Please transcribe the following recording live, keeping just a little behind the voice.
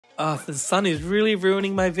Oh, the sun is really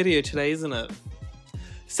ruining my video today, isn't it?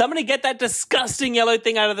 Somebody get that disgusting yellow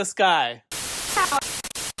thing out of the sky.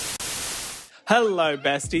 Hello,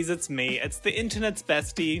 besties. It's me. It's the internet's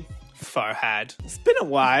bestie, Farhad. It's been a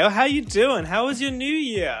while. How you doing? How was your new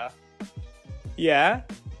year? Yeah?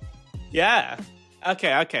 Yeah.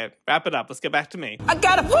 Okay. Wrap it up. Let's get back to me. I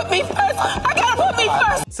gotta put me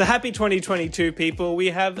first. So happy 2022, people.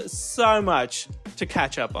 We have so much to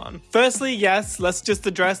catch up on. Firstly, yes, let's just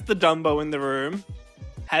address the Dumbo in the room.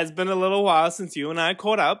 Has been a little while since you and I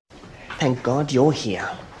caught up. Thank God you're here.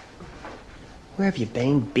 Where have you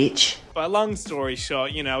been, bitch? But long story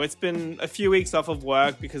short, you know, it's been a few weeks off of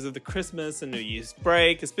work because of the Christmas and New Year's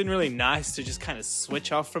break. It's been really nice to just kind of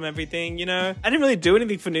switch off from everything, you know? I didn't really do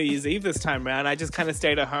anything for New Year's Eve this time around. I just kind of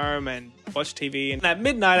stayed at home and watched TV. And at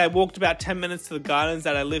midnight, I walked about 10 minutes to the gardens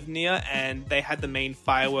that I live near, and they had the main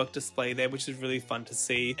firework display there, which was really fun to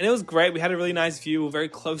see. And it was great. We had a really nice view. We were very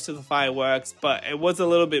close to the fireworks, but it was a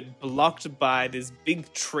little bit blocked by this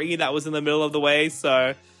big tree that was in the middle of the way,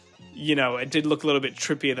 so you know, it did look a little bit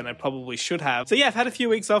trippier than I probably should have. So yeah, I've had a few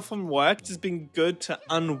weeks off from work. It's just been good to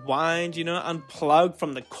unwind, you know, unplug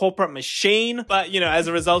from the corporate machine. But, you know, as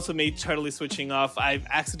a result of me totally switching off, I've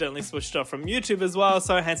accidentally switched off from YouTube as well.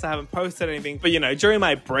 So hence I haven't posted anything. But, you know, during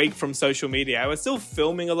my break from social media, I was still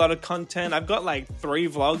filming a lot of content. I've got like 3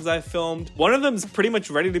 vlogs I filmed. One of them's pretty much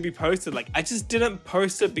ready to be posted. Like, I just didn't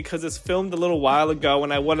post it because it's filmed a little while ago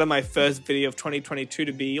when I wanted my first video of 2022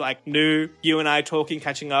 to be like new, you and I talking,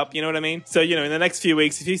 catching up, you know what I mean? So, you know, in the next few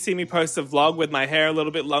weeks, if you see me post a vlog with my hair a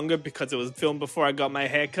little bit longer because it was filmed before I got my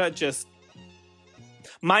haircut, just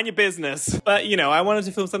mind your business. But, you know, I wanted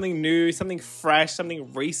to film something new, something fresh,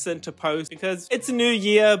 something recent to post because it's a new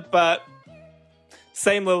year, but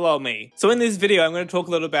same little old me. So in this video, I'm going to talk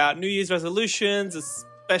a little about New Year's resolutions,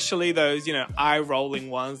 especially those, you know, eye-rolling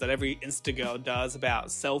ones that every Insta girl does about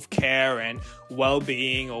self-care and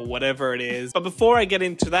well-being or whatever it is. But before I get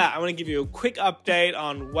into that, I want to give you a quick update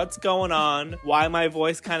on what's going on, why my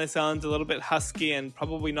voice kind of sounds a little bit husky and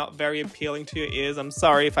probably not very appealing to your ears. I'm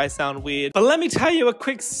sorry if I sound weird. But let me tell you a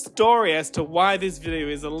quick story as to why this video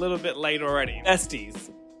is a little bit late already. Besties,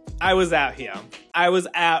 I was out here.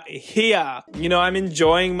 You know, I'm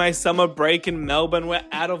enjoying my summer break in Melbourne. We're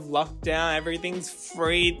out of lockdown. Everything's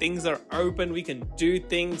free. Things are open. We can do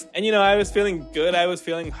things. And, you know, I was feeling good. I was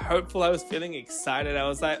feeling hopeful. I was feeling excited. I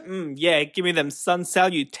was like, yeah, give me them sun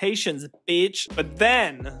salutations, bitch. But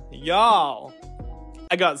then, y'all,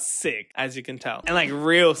 I got sick, as you can tell. And like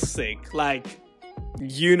real sick. Like,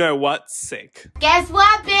 you know what sick. Guess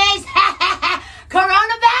what, bitch?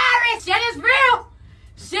 Coronavirus! Shit is real!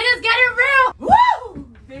 Shit is getting real! Woo!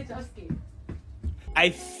 Bitch, I'm scared. I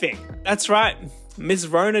think. That's right. Miss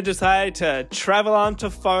Rona decided to travel on to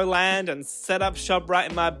Foland and set up shop right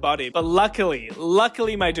in my body. But luckily,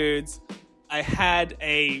 my dudes, I had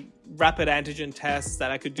a rapid antigen test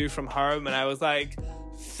that I could do from home, and I was like,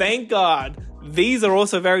 thank God. These are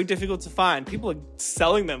also very difficult to find. People are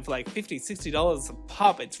selling them for like $50, $60 a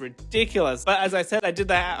pop. It's ridiculous. But as I said, I did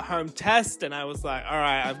that at-home test and I was like, all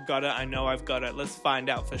right, I've got it. I know I've got it. Let's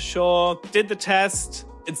find out for sure. Did the test.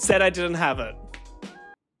 It said I didn't have it.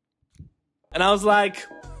 And I was like,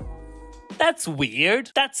 that's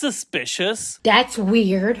weird. That's suspicious. That's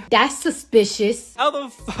weird. That's suspicious. How the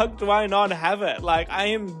fuck do I not have it? Like, I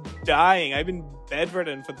am dying. I've been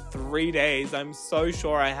bedridden for 3 days. I'm so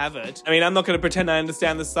sure I have it. I mean, I'm not going to pretend I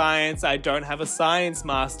understand the science. I don't have a science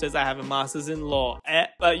master's. I have a master's in law.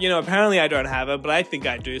 But, you know, apparently I don't have it, but I think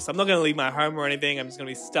I do. So I'm not going to leave my home or anything. I'm just going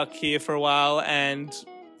to be stuck here for a while, and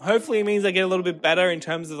hopefully it means I get a little bit better in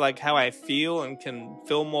terms of like how I feel and can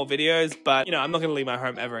film more videos. But, you know, I'm not going to leave my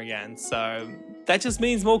home ever again. So that just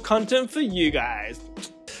means more content for you guys.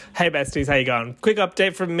 Hey besties, how you going? Quick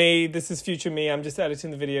update from me. This is future me. I'm just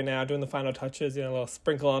editing the video now, doing the final touches, you know, a little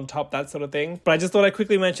sprinkle on top, that sort of thing. But I just thought I'd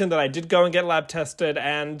quickly mention that I did go and get lab tested,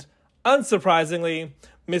 and unsurprisingly,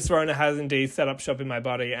 Miss Rona has indeed set up shop in my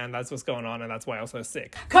body, and that's what's going on, and that's why I'm so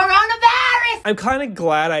sick. Coronavirus! I'm kind of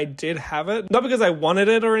glad I did have it. Not because I wanted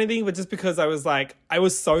it or anything, but just because I was like, I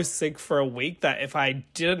was so sick for a week that if I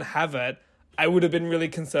didn't have it, I would have been really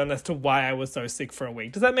concerned as to why I was so sick for a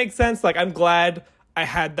week. Does that make sense? Like, I'm glad I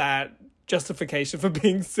had that justification for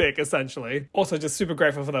being sick, essentially. Also, just super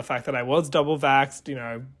grateful for the fact that I was double vaxxed, you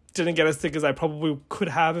know, didn't get as sick as I probably could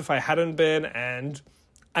have if I hadn't been, and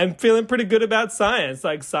I'm feeling pretty good about science.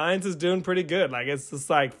 Like, science is doing pretty good. Like, it's just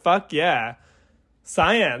like, fuck yeah,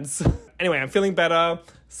 science. Anyway, I'm feeling better.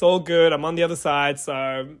 It's all good. I'm on the other side,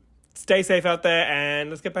 so stay safe out there, and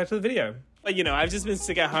let's get back to the video. But, you know, I've just been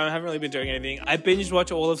sick at home. I haven't really been doing anything. I binged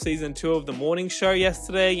watched all of season 2 of The Morning Show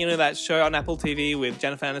yesterday. You know, that show on Apple TV with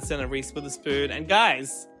Jennifer Aniston and Reese Witherspoon. And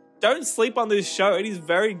guys, don't sleep on this show. It is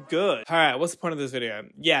very good. All right, what's the point of this video?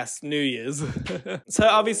 Yes, New Year's. So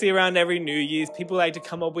obviously around every New Year's, people like to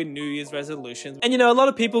come up with New Year's resolutions. And you know, a lot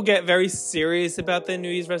of people get very serious about their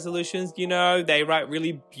New Year's resolutions. You know, they write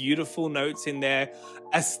really beautiful notes in their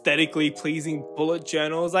aesthetically pleasing bullet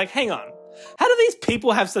journals. Like, hang on. How do these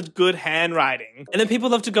people have such good handwriting? And then people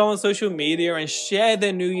love to go on social media and share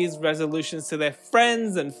their New Year's resolutions to their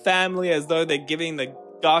friends and family as though they're giving the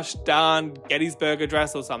gosh darn Gettysburg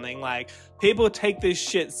Address or something. Like, people take this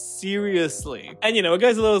shit seriously. And you know, it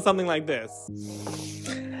goes a little something like this.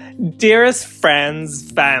 Dearest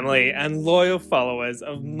friends, family, and loyal followers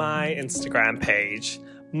of my Instagram page,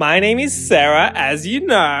 my name is Sarah, as you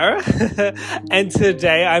know, and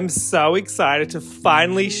today I'm so excited to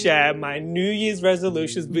finally share my New Year's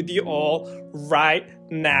resolutions with you all right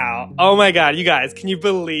now. Oh my god, you guys, can you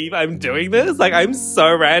believe I'm doing this? Like, I'm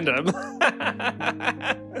so random.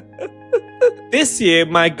 This year,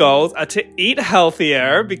 my goals are to eat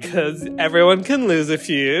healthier because everyone can lose a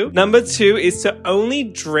few. Number 2 is to only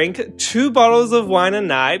drink 2 bottles of wine a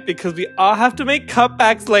night because we all have to make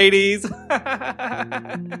cutbacks, ladies.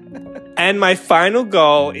 And my final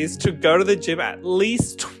goal is to go to the gym at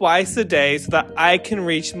least twice a day so that I can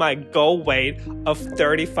reach my goal weight of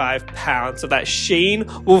 35 pounds so that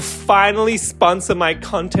Shein will finally sponsor my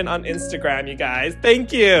content on Instagram, you guys.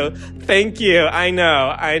 Thank you. Thank you. I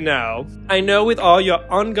know. I know with all your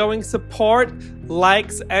ongoing support,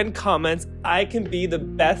 likes, and comments, I can be the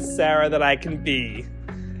best Sarah that I can be.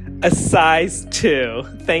 A size 2.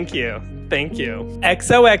 Thank you. Thank you.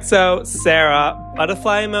 XOXO, Sarah,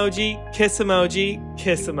 butterfly emoji, kiss emoji,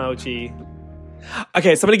 kiss emoji.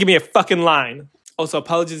 Okay, somebody give me a fucking line. Also,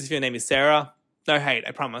 apologies if your name is Sarah. No hate,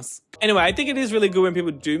 I promise. Anyway, I think it is really good when people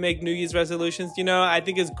do make New Year's resolutions. You know, I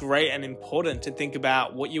think it's great and important to think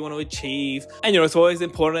about what you want to achieve. And you know, it's always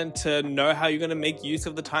important to know how you're going to make use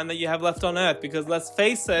of the time that you have left on Earth. Because let's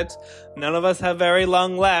face it, none of us have very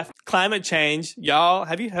long left. Climate change, y'all,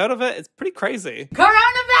 have you heard of it? It's pretty crazy.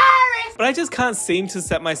 Coronavirus! But I just can't seem to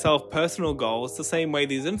set myself personal goals the same way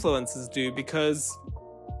these influencers do because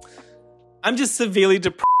I'm just severely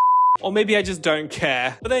depressed. Or maybe I just don't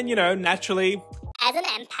care. But then, you know, naturally, as an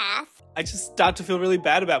empath, I just start to feel really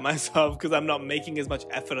bad about myself because I'm not making as much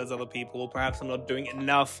effort as other people, or perhaps I'm not doing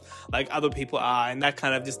enough like other people are, and that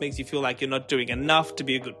kind of just makes you feel like you're not doing enough to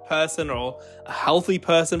be a good person or a healthy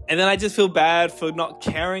person. And then I just feel bad for not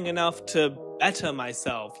caring enough to better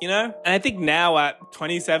myself, you know? And I think now at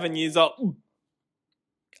 27 years old,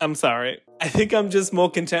 I'm sorry. I think I'm just more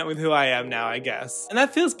content with who I am now, I guess. And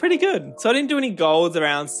that feels pretty good. So I didn't do any goals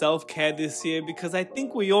around self-care this year because I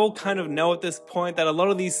think we all kind of know at this point that a lot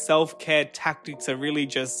of these self-care tactics are really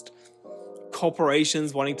just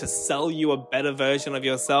corporations wanting to sell you a better version of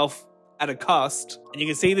yourself at a cost. And you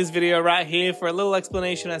can see this video right here for a little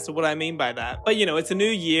explanation as to what I mean by that. But you know, it's a new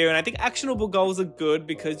year and I think actionable goals are good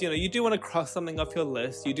because, you know, you do want to cross something off your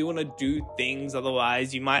list. You do want to do things,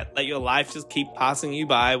 otherwise you might let your life just keep passing you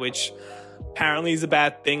by, which apparently is a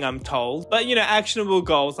bad thing, I'm told. But you know, actionable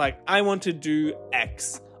goals like I want to do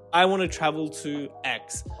X. I want to travel to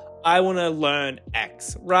X. I want to learn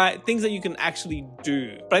X, right? Things that you can actually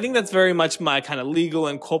do. But I think that's very much my kind of legal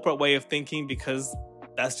and corporate way of thinking because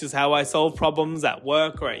that's just how I solve problems at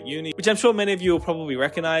work or at uni, which I'm sure many of you will probably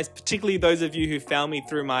recognize, particularly those of you who found me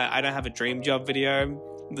through my I don't have a dream job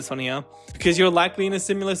video, this one here, because you're likely in a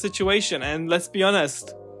similar situation. And let's be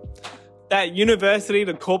honest, that university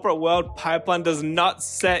to corporate world pipeline does not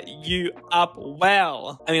set you up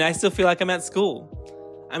well. I mean, I still feel like I'm at school.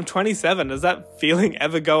 I'm 27, does that feeling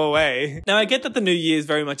ever go away? Now I get that the new year is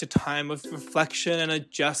very much a time of reflection and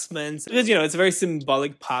adjustments because, you know, it's a very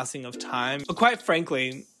symbolic passing of time. But quite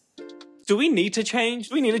frankly, do we need to change?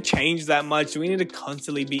 Do we need to change that much? Do we need to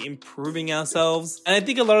constantly be improving ourselves? And I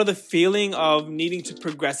think a lot of the feeling of needing to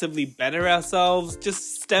progressively better ourselves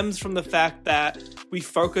just stems from the fact that we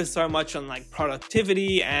focus so much on like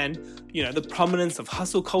productivity and, you know, the prominence of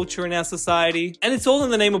hustle culture in our society. And it's all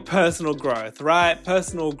in the name of personal growth, right?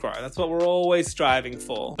 Personal growth. That's what we're always striving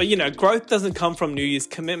for. But, you know, growth doesn't come from New Year's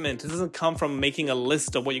commitment. It doesn't come from making a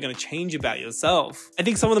list of what you're going to change about yourself. I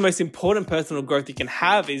think some of the most important personal growth you can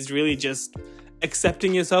have is really just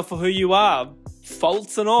accepting yourself for who you are,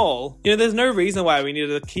 faults and all. You know, there's no reason why we need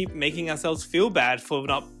to keep making ourselves feel bad for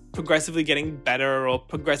not progressively getting better or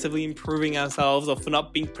progressively improving ourselves or for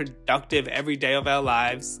not being productive every day of our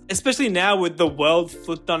lives. Especially now with the world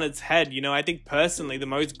flipped on its head, you know, I think personally the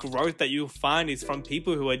most growth that you'll find is from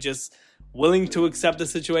people who are just willing to accept the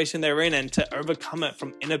situation they're in and to overcome it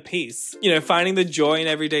from inner peace. You know, finding the joy in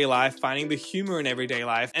everyday life, finding the humor in everyday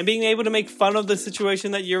life, and being able to make fun of the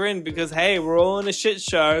situation that you're in because, hey, we're all in a shit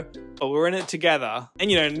show, but we're in it together. And,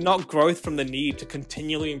 you know, not growth from the need to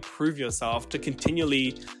continually improve yourself, to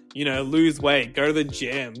continually, you know, lose weight, go to the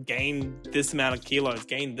gym, gain this amount of kilos,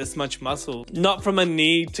 gain this much muscle. Not from a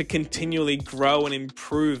need to continually grow and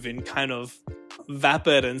improve in kind of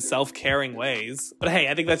vapid and self-caring ways. But hey,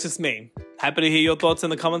 I think that's just me. Happy to hear your thoughts in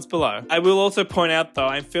the comments below. I will also point out though,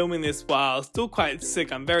 I'm filming this while still quite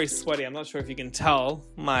sick. I'm very sweaty. I'm not sure if you can tell.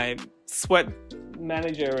 My sweat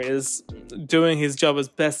manager is doing his job as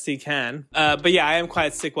best he can. But yeah, I am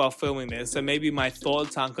quite sick while filming this, so maybe my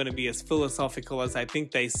thoughts aren't going to be as philosophical as I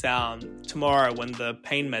think they sound tomorrow when the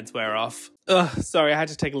pain meds wear off. Sorry, I had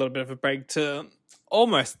to take a little bit of a break to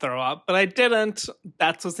almost throw up, but I didn't.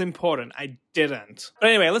 That's what's important. I didn't. But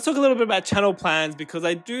anyway, let's talk a little bit about channel plans because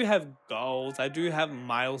I do have goals. I do have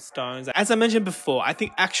milestones. As I mentioned before, I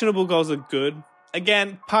think actionable goals are good.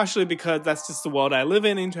 Again, partially because that's just the world I live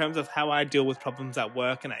in terms of how I deal with problems at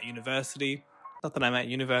work and at university. Not that I'm at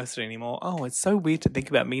university anymore. Oh, it's so weird to think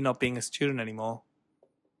about me not being a student anymore.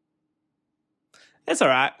 It's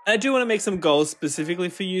alright. I do want to make some goals specifically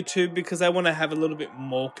for YouTube because I want to have a little bit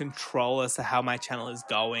more control as to how my channel is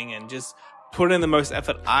going and just put in the most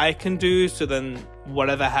effort I can do so then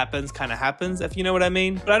whatever happens kind of happens, if you know what I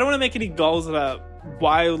mean. But I don't want to make any goals that are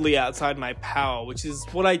wildly outside my power, which is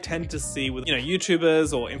what I tend to see with, you know,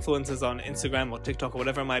 YouTubers or influencers on Instagram or TikTok or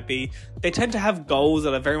whatever it might be. They tend to have goals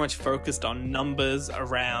that are very much focused on numbers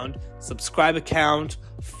around subscriber count,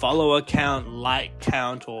 follower count, like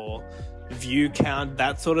count, or view count,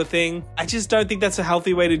 that sort of thing. I just don't think that's a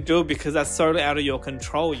healthy way to do it because that's totally out of your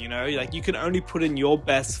control, you know? Like, you can only put in your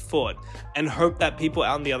best foot and hope that people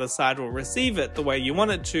out on the other side will receive it the way you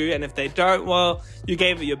want it to, and if they don't, well, you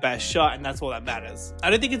gave it your best shot and that's all that matters.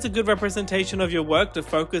 I don't think it's a good representation of your work to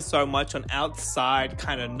focus so much on outside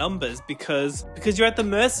kind of numbers because you're at the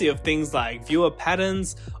mercy of things like viewer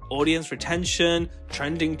patterns, audience retention,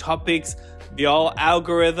 trending topics, the old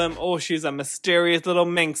algorithm. Oh, she's a mysterious little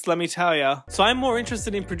minx, let me tell ya. So I'm more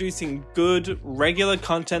interested in producing good, regular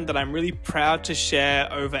content that I'm really proud to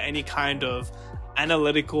share over any kind of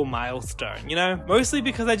analytical milestone, you know? Mostly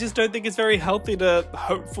because I just don't think it's very healthy to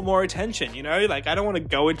hope for more attention, you know? Like, I don't want to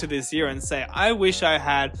go into this year and say, I wish I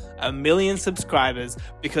had 1 million subscribers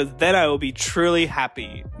because then I will be truly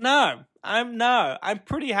happy. No. I'm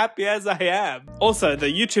pretty happy as I am. Also, the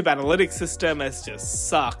YouTube analytics system has just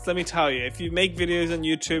sucked. Let me tell you, if you make videos on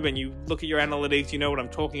YouTube and you look at your analytics, you know what I'm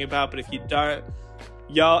talking about, but if you don't,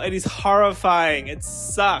 y'all, it is horrifying. It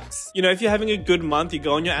sucks. You know, if you're having a good month, you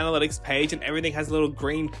go on your analytics page and everything has a little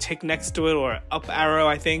green tick next to it or an up arrow,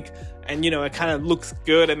 I think. And, you know, it kind of looks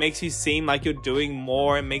good. It makes you seem like you're doing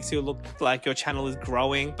more. It makes you look like your channel is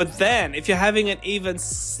growing. But then if you're having an even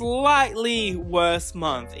slightly worse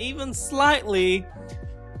month, even slightly,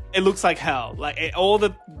 it looks like hell. Like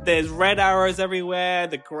there's red arrows everywhere,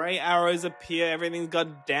 the gray arrows appear, everything's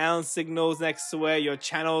got down signals next to it, your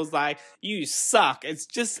channel's like, you suck.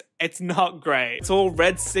 It's not great. It's all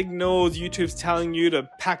red signals, YouTube's telling you to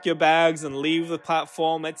pack your bags and leave the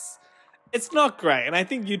platform. It's not great, and I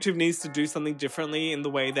think YouTube needs to do something differently in the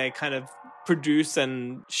way they kind of produce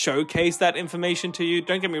and showcase that information to you.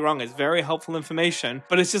 Don't get me wrong, it's very helpful information,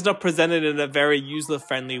 but it's just not presented in a very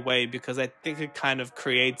user-friendly way because I think it kind of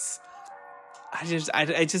creates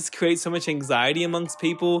it just creates so much anxiety amongst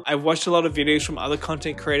people. I've watched a lot of videos from other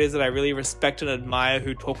content creators that I really respect and admire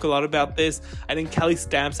who talk a lot about this. I think Kelly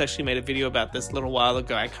Stamps actually made a video about this a little while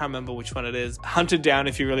ago. I can't remember which one it is. Hunt it down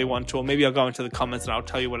if you really want to, or maybe I'll go into the comments and I'll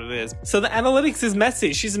tell you what it is. So the analytics is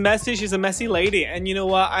messy. She's messy. She's a messy lady. And you know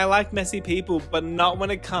what? I like messy people, but not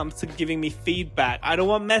when it comes to giving me feedback. I don't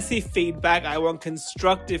want messy feedback. I want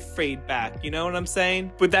constructive feedback. You know what I'm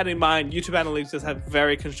saying? With that in mind, YouTube analytics does have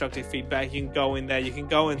very constructive feedback. You can go in there, you can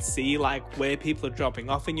go and see like where people are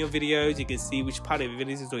dropping off in your videos. You can see which part of your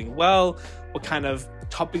videos is doing well, what kind of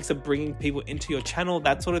topics are bringing people into your channel,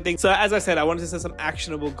 that sort of thing. So as I said, I wanted to set some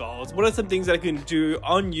actionable goals. What are some things that I can do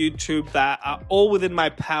on YouTube that are all within my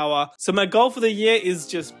power? So my goal for the year is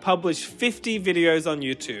just publish 50 videos on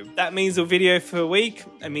YouTube. That means a video per week.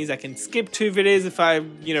 That means I can skip 2 videos if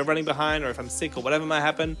I'm, you know, running behind or if I'm sick or whatever might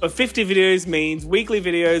happen. But 50 videos means weekly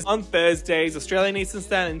videos on Thursdays, Australian Eastern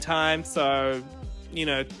Standard Time. So you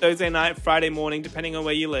know, Thursday night, Friday morning, depending on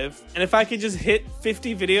where you live. And if I could just hit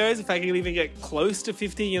 50 videos, if I could even get close to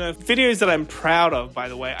 50, you know, videos that I'm proud of, by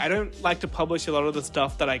the way. I don't like to publish a lot of the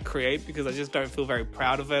stuff that I create because I just don't feel very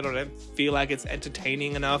proud of it, or I don't feel like it's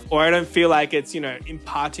entertaining enough, or I don't feel like it's, you know,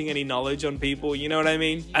 imparting any knowledge on people, you know what I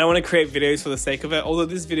mean? I don't want to create videos for the sake of it, although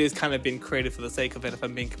this video has kind of been created for the sake of it, if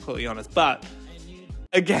I'm being completely honest. But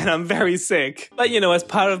again, I'm very sick. But you know, as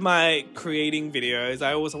part of my creating videos,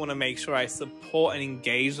 I also want to make sure I support and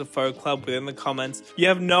engage the Faux Club within the comments. You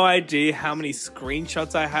have no idea how many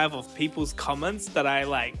screenshots I have of people's comments that I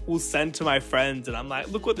like will send to my friends, and I'm like,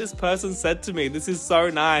 look what this person said to me. This is so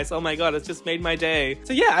nice. Oh my god, it's just made my day.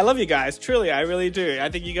 So yeah, I love you guys. Truly, I really do. I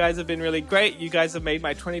think you guys have been really great. You guys have made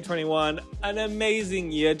my 2021 an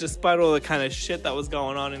amazing year, despite all the kind of shit that was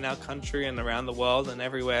going on in our country and around the world and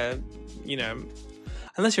everywhere, you know.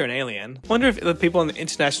 Unless you're an alien. Wonder if the people on the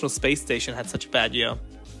International Space Station had such a bad year.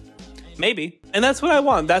 Maybe. And that's what I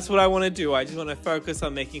want. That's what I want to do. I just want to focus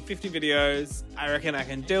on making 50 videos. I reckon I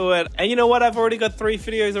can do it. And you know what? I've already got 3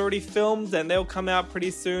 videos already filmed, and they'll come out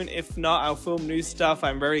pretty soon. If not, I'll film new stuff.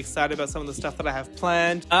 I'm very excited about some of the stuff that I have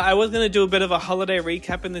planned. I was going to do a bit of a holiday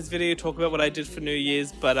recap in this video, talk about what I did for New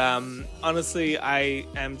Year's, but honestly, I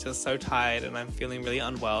am just so tired and I'm feeling really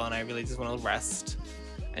unwell, and I really just want to rest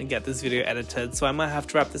and get this video edited, so I might have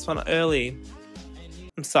to wrap this one early.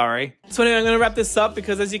 I'm sorry. So anyway, I'm going to wrap this up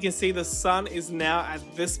because as you can see, the sun is now at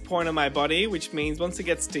this point of my body, which means once it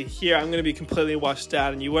gets to here, I'm going to be completely washed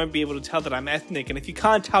out and you won't be able to tell that I'm ethnic. And if you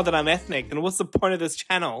can't tell that I'm ethnic, then what's the point of this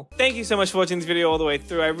channel? Thank you so much for watching this video all the way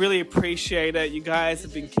through. I really appreciate it. You guys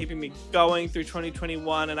have been keeping me going through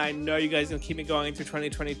 2021, and I know you guys are going to keep me going through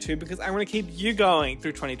 2022 because I'm going to keep you going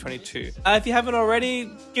through 2022. If you haven't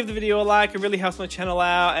already, give the video a like. It really helps my channel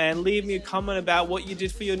out, and leave me a comment about what you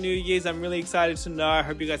did for your New Year's. I'm really excited to know. I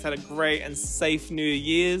hope you guys had a great and safe New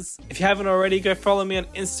Year's. If you haven't already, go follow me on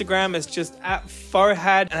Instagram. It's just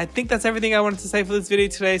 @forehead. And I think that's everything I wanted to say for this video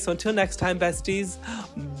today. So until next time, besties,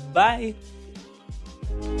 bye.